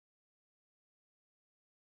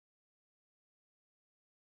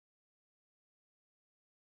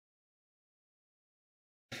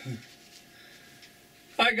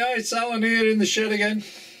Hi guys, Alan here in the shed again.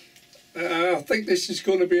 I think this is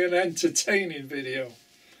going to be an entertaining video,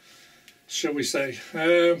 shall we say.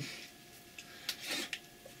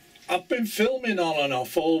 I've been filming on and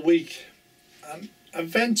off all week and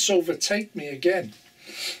events overtake me again.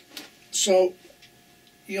 So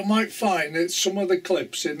you might find that some of the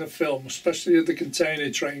clips in the film, especially of the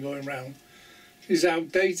container train going round, is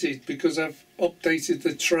outdated because I've updated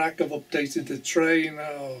the track, I've updated the train.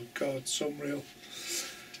 Oh God, it's unreal.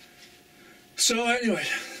 So anyway,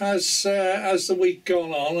 as the week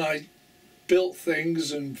gone on, I built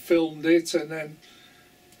things and filmed it, and then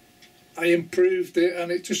I improved it,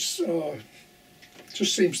 and it just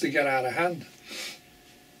seems to get out of hand.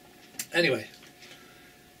 Anyway,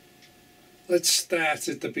 let's start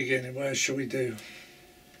at the beginning. Where shall we do?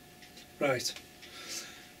 Right.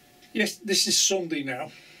 Yes, this is Sunday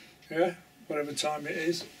now. Yeah, whatever time it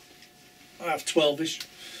is. I have 12ish.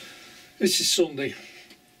 This is Sunday.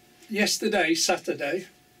 Yesterday, Saturday,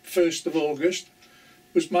 1st of August,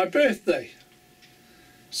 was my birthday.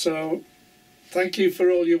 So, thank you for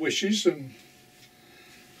all your wishes, and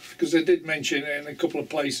because I did mention it in a couple of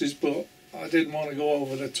places, but I didn't want to go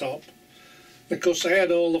over the top. Of course, I had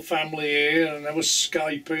all the family here, and I was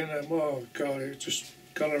Skyping, and oh God, it just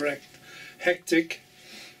got hectic.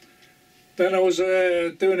 Then I was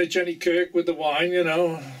doing a Jenny Kirk with the wine, you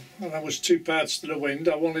know, and I was 2 parts to the wind.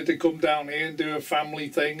 I wanted to come down here and do a family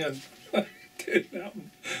thing, and it didn't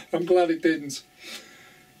happen. I'm glad it didn't.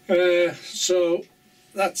 So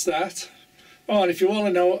that's that. Oh, and if you want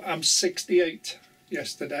to know, I'm 68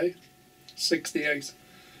 yesterday. 68.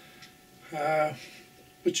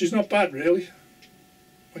 Which is not bad, really,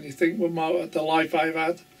 when you think with the life I've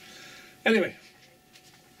had. Anyway.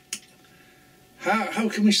 How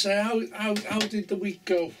can we say, how did the week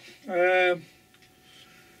go? Well,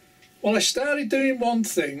 I started doing one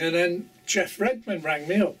thing, and then Jeff Redman rang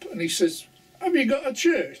me up and he says, have you got a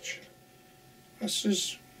church? I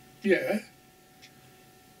says, yeah.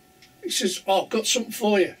 He says, oh, I've got something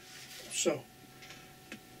for you. So,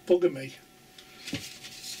 bugger me.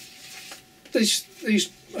 These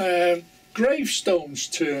gravestones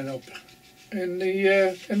turn up in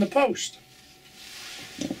the post.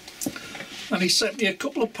 And he sent me a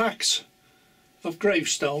couple of packs of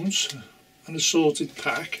gravestones, an assorted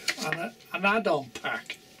pack, and an add-on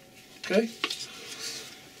pack. Okay,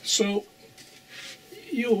 so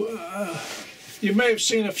you may have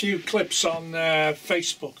seen a few clips on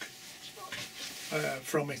Facebook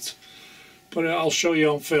from it, but I'll show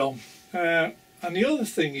you on film. And the other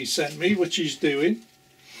thing he sent me, which he's doing,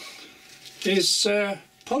 is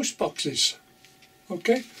post boxes.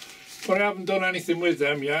 Okay. But I haven't done anything with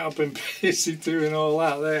them yet. I've been busy doing all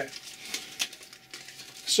that there.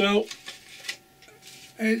 So,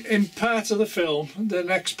 in part of the film, the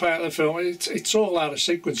next part of the film, it's all out of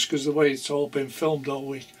sequence because of the way it's all been filmed all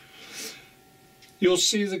week. You'll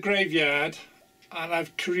see the graveyard, and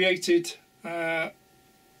I've created an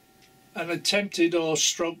attempted or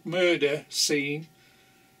stroke murder scene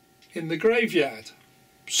in the graveyard.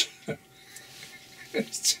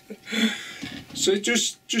 So it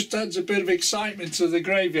just adds a bit of excitement to the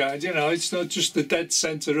graveyard, you know. It's not just the dead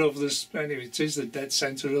centre of this. Anyway, it is the dead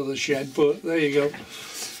centre of the shed, but there you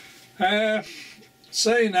go.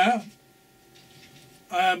 Saying now,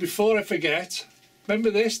 before I forget, remember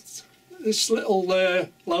this little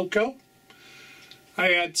loco? I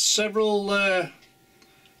had several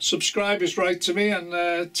subscribers write to me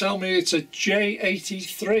and tell me it's a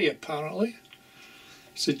J83 apparently.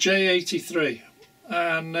 It's a J83.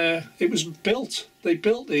 And it was built, they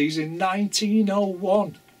built these in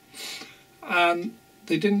 1901, and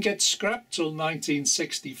they didn't get scrapped till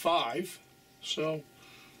 1965, so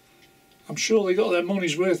I'm sure they got their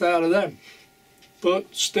money's worth out of them.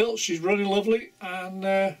 But still, she's running lovely, and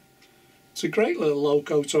it's a great little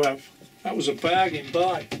loco to have. That was a bargain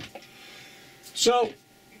buy. So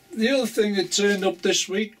the other thing that turned up this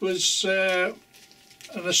week was an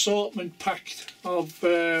assortment pack of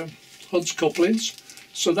Hunt's couplings.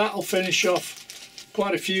 So that'll finish off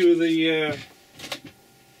quite a few of the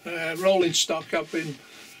rolling stock I've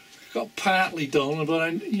got partly done,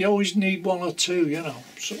 but you always need 1 or 2, you know.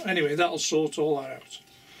 So anyway, that'll sort all that out.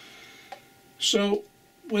 So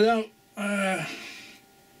without the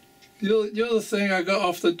other thing I got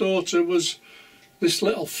off the daughter was this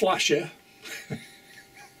little flasher.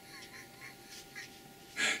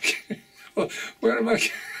 Where am I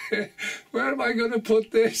going to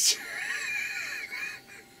put this?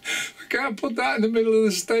 I can't put that in the middle of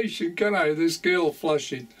the station, can I? This girl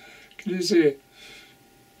flashing. Can you see it?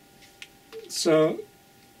 So,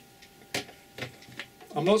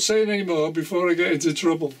 I'm not saying any more before I get into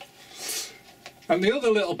trouble. And the other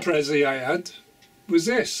little prezi I had was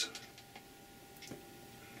this.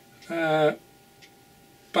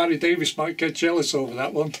 Barry Davis might get jealous over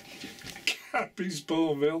that one. Cappy's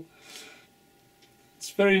Bourneville.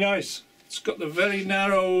 It's very nice. It's got the very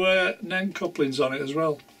narrow NEN couplings on it as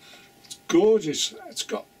well. It's gorgeous. It's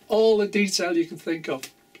got all the detail you can think of.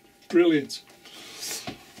 Brilliant.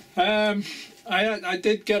 I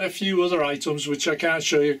did get a few other items which I can't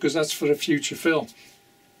show you because that's for a future film.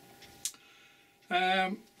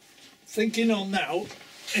 Thinking on now,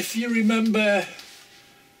 if you remember,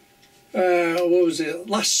 what was it,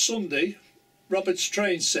 last Sunday, Robert's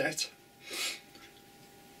Train Set,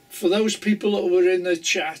 for those people that were in the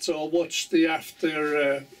chat or watched the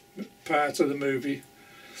after part of the movie,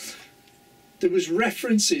 there was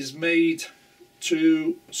references made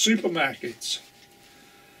to supermarkets,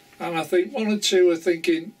 and I think one or two are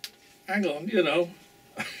thinking, hang on, you know,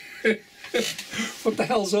 what the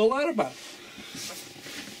hell's all that about?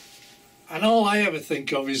 And all I ever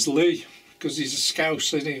think of is Lee, because he's a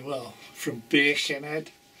Scouse, isn't he? Well, from Birkenhead.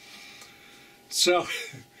 So,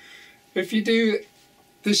 if you do,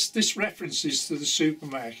 this references to the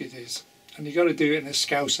supermarket is, and you got to do it in a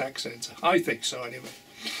Scouse accent. I think so, anyway.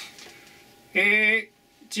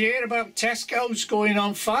 Do you hear about Tesco's going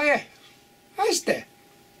on fire? Has there?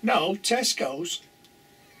 No, Tesco's.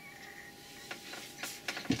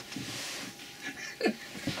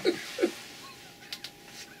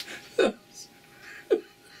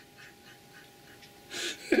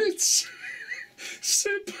 It's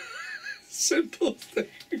simple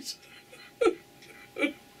things.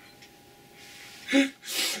 And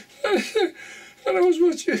I was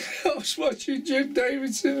watching Jim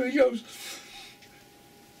Davidson, and he goes,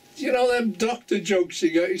 you know them doctor jokes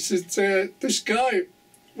you get? He said, this guy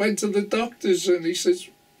went to the doctors and he says,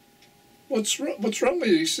 what's wrong with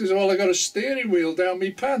you? He says, well, I got a steering wheel down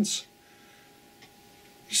my pants.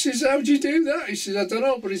 He says, how'd you do that? He says, I don't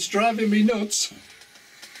know, but it's driving me nuts.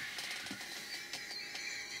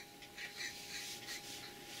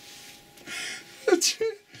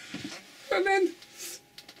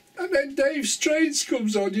 And then Dave Strains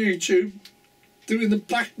comes on YouTube doing the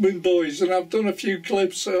Bachman Boys, and I've done a few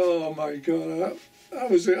clips. Oh my God, I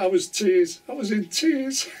was in tears. I was in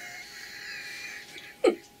tears.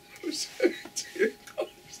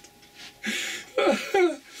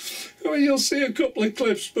 Well, you'll see a couple of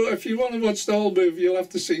clips, but if you want to watch the whole movie, you'll have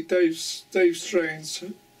to see Dave Strains.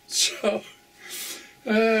 So,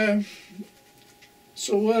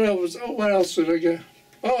 where else did I get?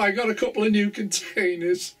 Oh, I got a couple of new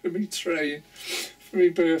containers for me train for my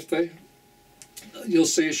birthday. You'll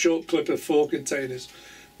see a short clip of 4 containers,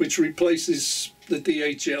 which replaces the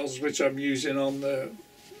DHLs which I'm using on the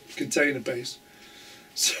container base.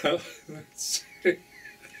 So that's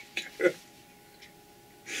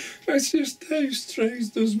just Dave Strains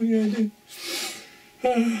does me head in.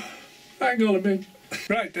 Hang on a minute.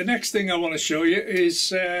 Right, the next thing I want to show you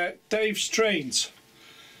is Dave Strains.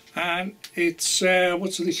 And it's,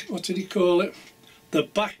 what did he call it? The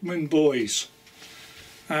Bachman Boys.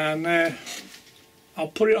 And I'll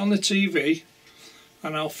put it on the TV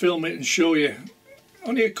and I'll film it and show you.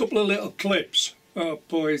 Only a couple of little clips. Oh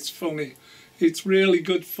boy, it's funny. It's really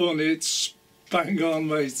good fun. It's bang on,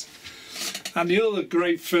 mate. And the other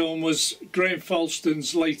great film was Graham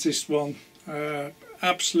Falston's latest one.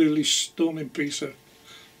 Absolutely stunning piece of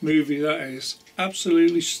movie that is.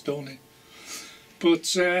 Absolutely stunning.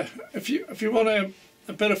 But if you want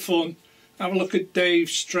a bit of fun, have a look at Dave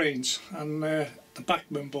Strains and the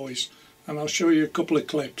Bachman Boys, and I'll show you a couple of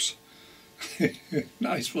clips.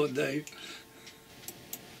 Nice one, Dave.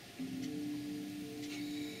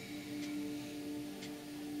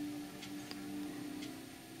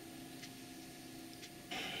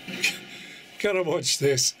 Gotta watch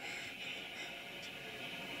this.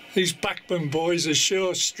 These Bachman Boys are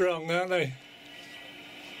sure strong, aren't they?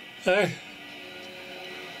 Eh?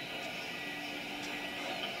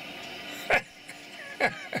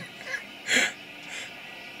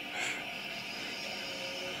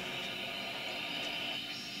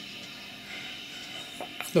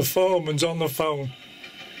 The foreman's on the phone.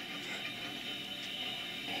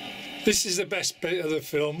 This is the best bit of the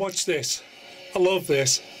film. Watch this. I love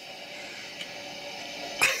this.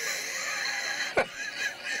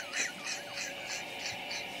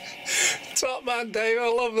 Top man, Dave. I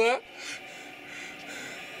love that.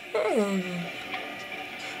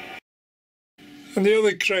 And the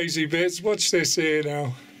other crazy bits. Watch this here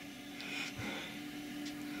now.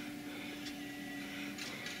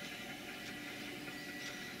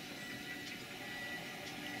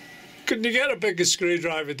 Couldn't you get a bigger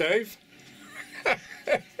screwdriver, Dave?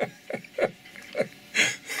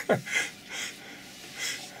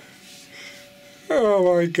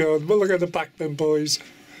 Oh my God, well, look at the Bachman boys.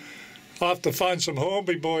 I'll have to find some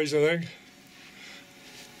Hornby boys, I think.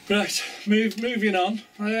 Right, moving on.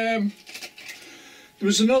 There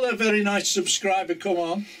was another very nice subscriber come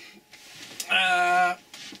on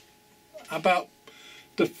about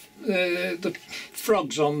the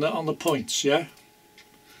frogs on the points, yeah,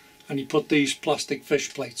 and he put these plastic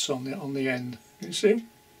fish plates on the end. You see?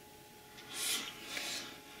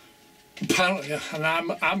 Apparently, and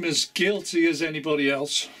I'm as guilty as anybody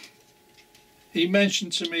else. He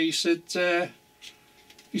mentioned to me, he says,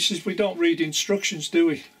 we don't read instructions, do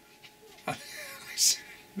we? I said,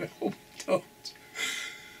 no, we don't.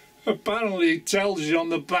 Apparently it tells you on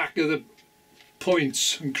the back of the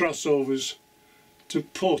points and crossovers to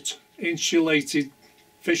put insulated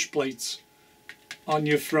fish plates on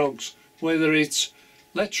your frogs, whether it's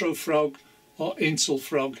Letro frog or Insul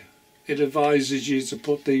frog. It advises you to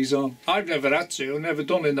put these on. I've never had to, I've never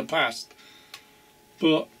done in the past,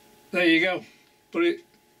 but there you go. But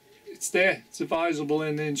it's there, it's advisable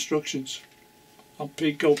in the instructions on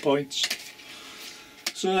Pico points.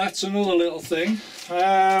 So that's another little thing.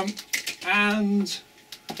 And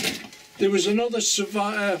there was another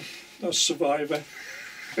survivor.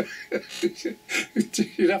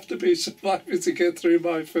 You'd have to be a survivor to get through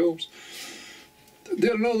my films.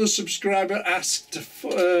 Another subscriber asked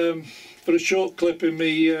for a short clip in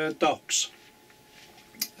me docs,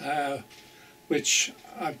 which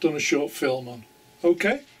I've done a short film on.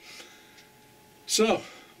 Okay, so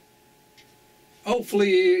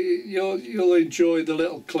hopefully you'll enjoy the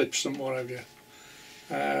little clips and what have you.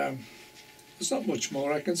 There's not much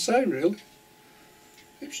more I can say really.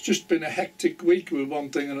 It's just been a hectic week with one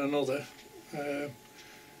thing and another.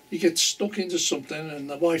 You get stuck into something and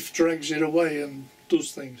the wife drags it away and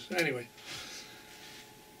does things. Anyway,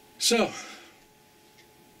 so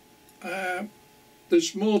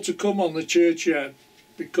there's more to come on the churchyard,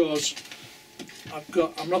 because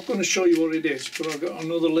I'm not going to show you what it is, but I've got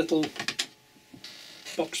another little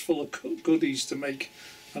box full of goodies to make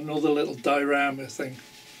another little diorama thing.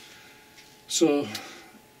 So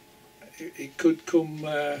it could come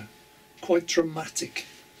quite dramatic.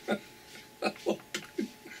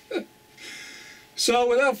 So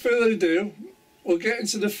without further ado, we'll get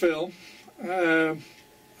into the film. And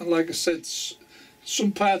like I said,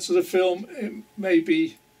 some parts of the film, it may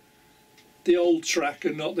be the old track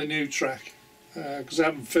and not the new track, because I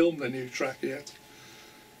haven't filmed the new track yet.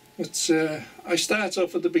 But I start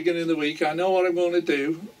off at the beginning of the week. I know what I'm going to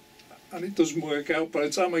do, and it doesn't work out. By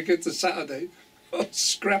the time I get to Saturday, I've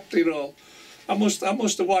scrapped it all. I must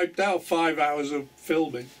have wiped out 5 hours of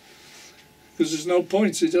filming, because there's no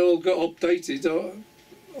point. It all got updated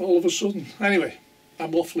all of a sudden. Anyway,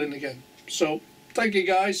 I'm waffling again. So thank you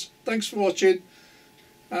guys. Thanks for watching,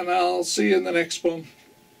 and I'll see you in the next one.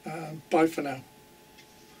 Bye for now.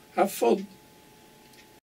 Have fun.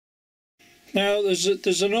 Now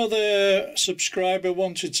there's another subscriber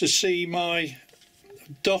wanted to see my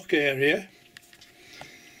dock area,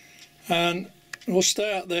 and we'll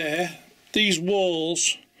start there. These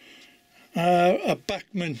walls are a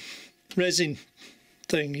Bachman resin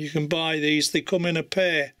thing. You can buy these, they come in a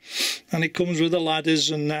pair, and it comes with the ladders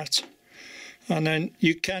and that, and then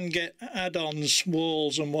you can get add-ons,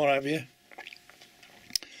 walls and what have you.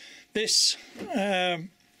 This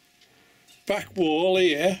back wall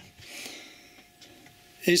here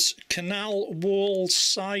is canal wall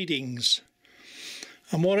sidings,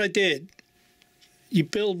 and what I did, you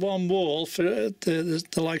build one wall for the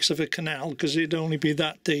likes of a canal, because it'd only be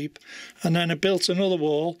that deep, and then I built another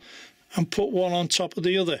wall and put one on top of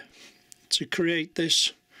the other to create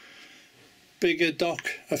this bigger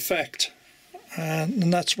dock effect.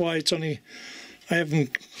 And that's why it's only, I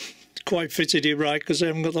haven't quite fitted it right, because I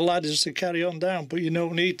haven't got the ladders to carry on down, but you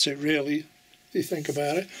don't need to really, if you think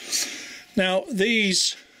about it. Now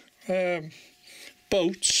these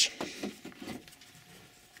boats,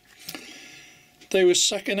 they were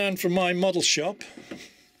second hand from my model shop,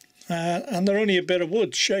 and they're only a bit of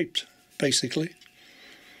wood shaped basically.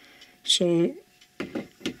 So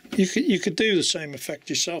you could do the same effect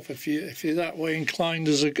yourself if you're that way inclined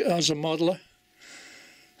as a modeler.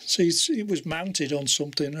 See, it was mounted on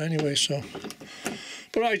something anyway, so.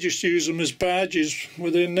 But I just use them as badges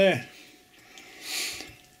within there.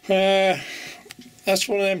 That's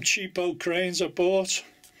one of them cheapo cranes I bought.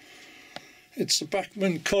 It's the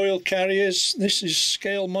Bachman coil carriers. This is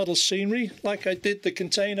scale model scenery, like I did the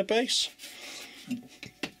container base.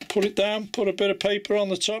 Put it down, put a bit of paper on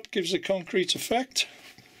the top, gives a concrete effect.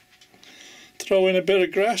 Throw in a bit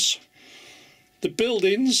of grass. The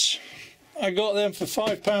buildings, I got them for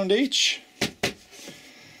 £5 each.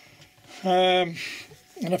 And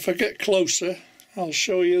if I get closer, I'll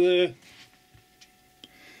show you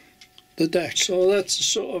the deck. So that's the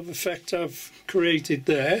sort of effect I've created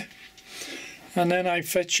there, and then I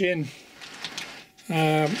fetch in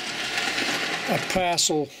a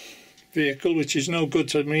parcel vehicle, which is no good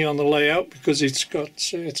to me on the layout because it's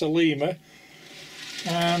a Lima,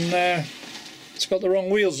 and it's got the wrong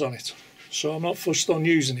wheels on it, so I'm not fussed on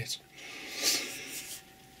using it.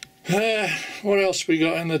 What else we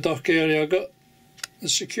got in the dock area? I got the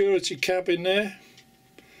security cabin there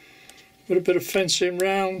with a bit of fencing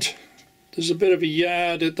round. There's a bit of a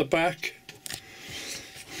yard at the back.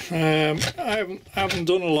 I haven't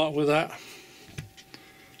done a lot with that,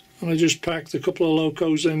 and I just packed a couple of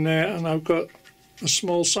locos in there, and I've got a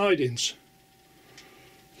small sidings,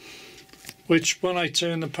 which when I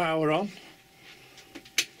turn the power on,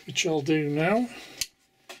 which I'll do now,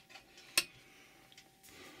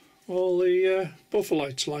 all the buffer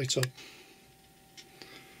lights light up.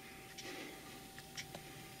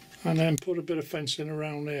 And then put a bit of fencing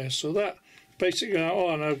around there. So that basically, oh,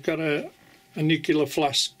 and I've got a nuclear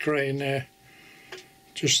flask crane there.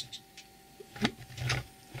 Just,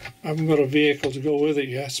 I haven't got a vehicle to go with it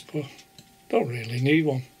yet, but don't really need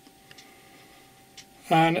one.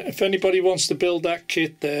 And if anybody wants to build that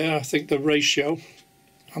kit there, I think the ratio,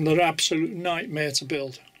 and they're absolute nightmare to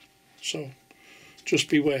build. So just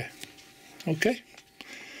beware. Okay?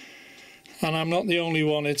 And I'm not the only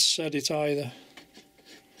one that's said it either.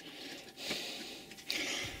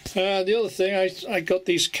 The other thing, I got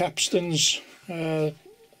these capstans.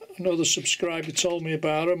 Another subscriber told me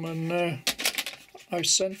about them, and I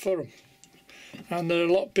sent for them. And they're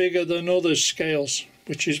a lot bigger than other scales,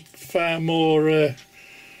 which is far more,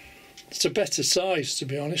 it's a better size, to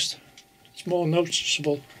be honest. It's more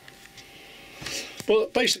noticeable.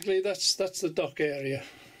 But basically that's the dock area.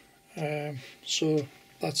 So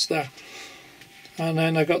that's that. And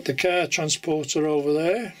then I got the car transporter over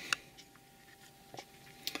there.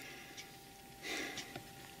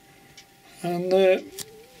 And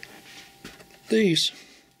these,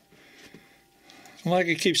 like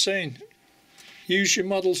I keep saying, use your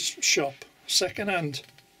models shop, second hand.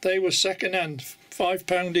 They were second hand,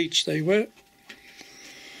 £5 each they were.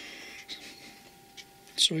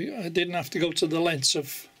 So I didn't have to go to the lengths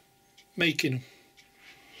of making them.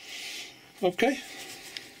 Okay,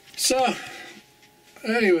 so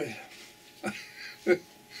anyway,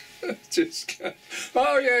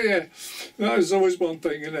 oh yeah, that was always one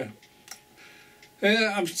thing, isn't it?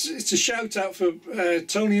 It's a shout out for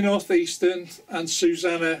Tony Northeastern and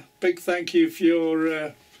Susanna. Big thank you for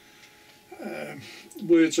your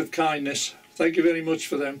words of kindness. Thank you very much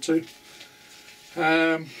for them too.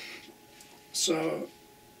 Yeah,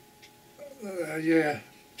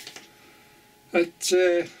 it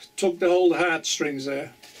tugged the whole heartstrings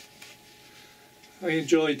there. I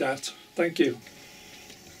enjoyed that. Thank you.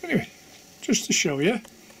 Anyway, just to show you,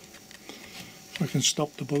 if I can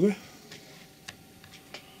stop the bugger.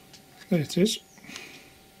 There it is.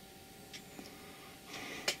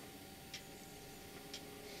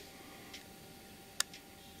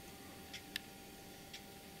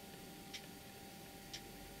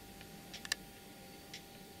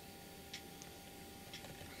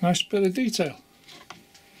 Nice bit of detail.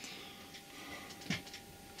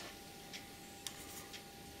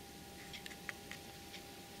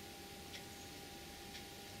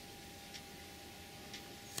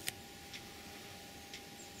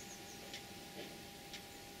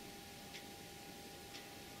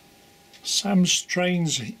 Sam's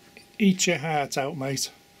trains eat your heart out, mate.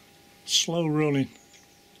 Slow running.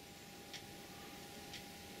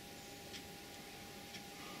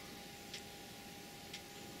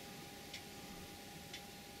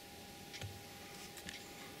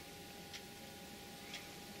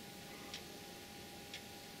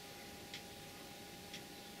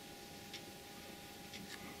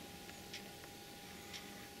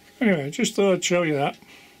 Anyway, just thought I'd show you that.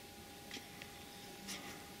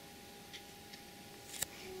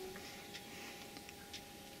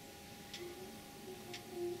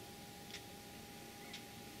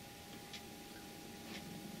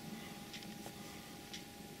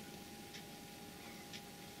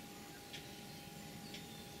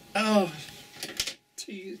 Oh,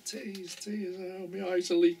 tease, oh, my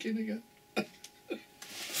eyes are leaking again.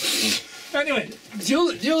 Anyway,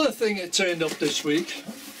 the other thing that turned up this week,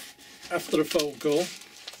 after a phone call,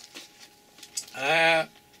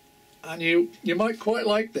 and you might quite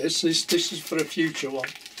like this is for a future one,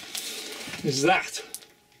 is that.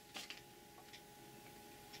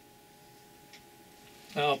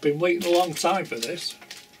 Now, I've been waiting a long time for this.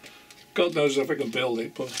 God knows if I can build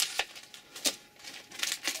it, but...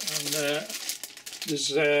 And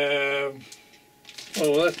there's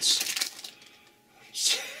Oh, that's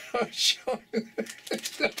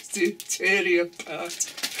that's the interior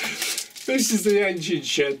part. This is the engine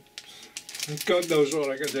shed. God knows what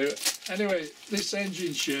I can do. Anyway, this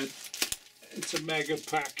engine shed, it's a mega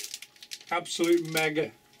pack, absolute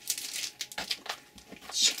mega.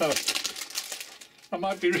 So I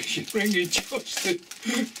might be ringing Justin,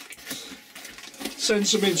 send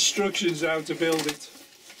some instructions how to build it.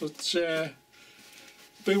 But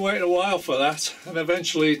been waiting a while for that, and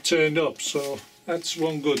eventually it turned up, so that's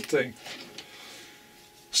one good thing.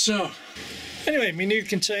 So anyway, my new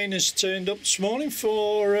containers turned up this morning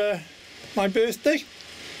for my birthday.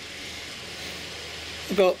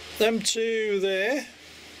 I've got them two there,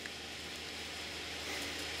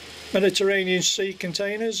 Mediterranean Sea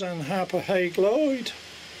containers and Harper Haig Lloyd,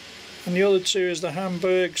 and the other two is the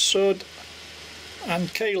Hamburg Sud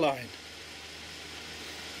and K-Line.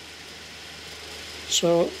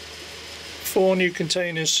 So 4 new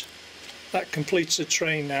containers, that completes the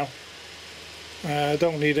train now. I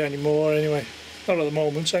don't need any more anyway, not at the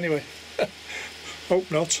moment anyway. Hope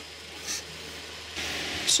not.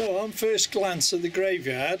 So on first glance at the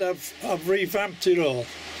graveyard, I've revamped it all.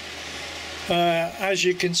 As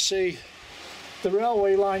you can see, the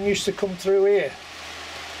railway line used to come through here,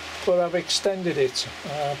 but I've extended it,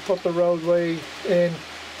 put the roadway in,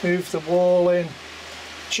 moved the wall in.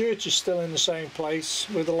 Church is still in the same place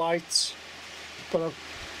with the lights, but I've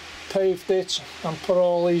paved it and put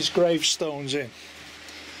all these gravestones in.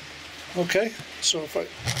 Okay, so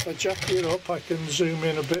if I jack it up, I can zoom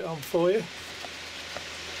in a bit on for you.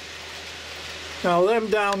 Now them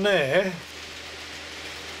down there,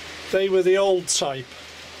 they were the old type,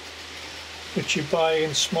 which you buy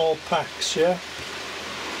in small packs, yeah?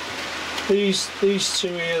 These two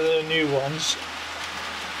here are the new ones.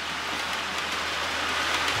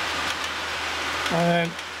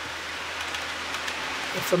 And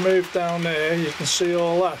if I move down there, you can see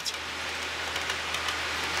all that.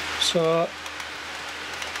 So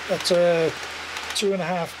that's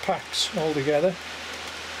 2.5 packs altogether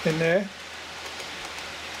in there,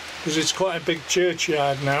 because it's quite a big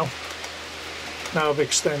churchyard now. Now I've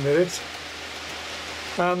extended it,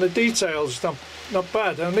 and the details not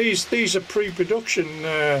bad. And these are pre-production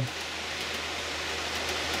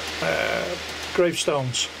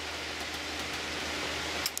gravestones.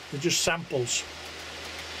 They're just samples,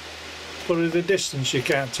 but at a distance you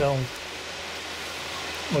can't tell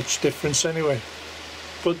much difference anyway.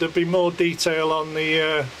 But there'll be more detail on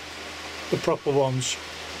the proper ones,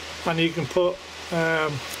 and you can put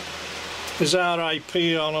there's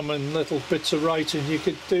RIP on them and little bits of writing. You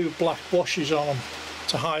could do black washes on them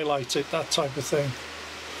to highlight it, that type of thing.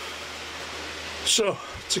 So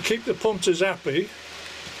to keep the punters happy,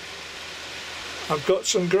 I've got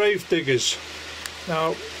some grave diggers.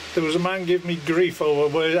 Now there was a man giving me grief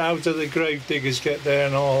over how do the grave diggers get there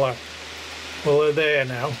and all that. Well, they're there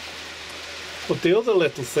now. But the other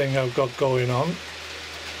little thing I've got going on,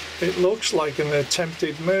 it looks like an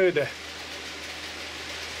attempted murder.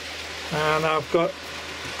 And I've got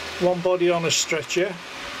one body on a stretcher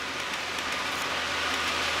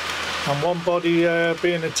and one body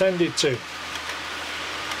being attended to.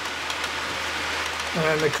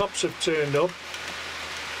 And the cops have turned up.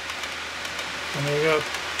 And there you go.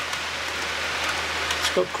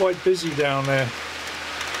 It's got quite busy down there.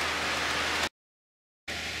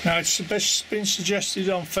 Now it's been suggested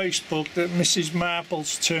on Facebook that Mrs.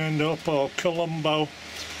 Marple's turned up, or Columbo.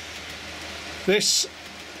 This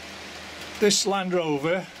Land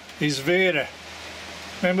Rover is Vera.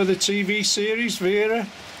 Remember the TV series Vera?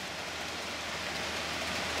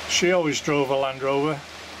 She always drove a Land Rover.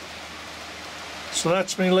 So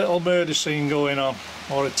that's my little murder scene going on,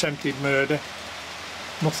 or attempted murder.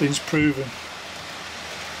 Nothing's proven.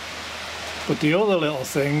 But the other little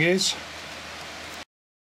thing is,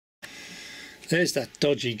 there's that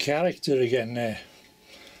dodgy character again there.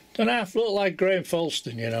 Don't half look like Graham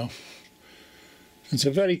Falston, you know. It's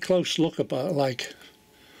a very close look about, like.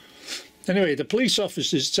 Anyway, the police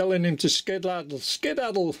officer's telling him to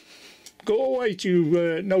skedaddle, go away,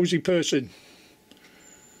 you nosy person.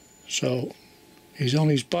 So he's on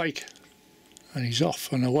his bike and he's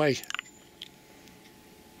off and away.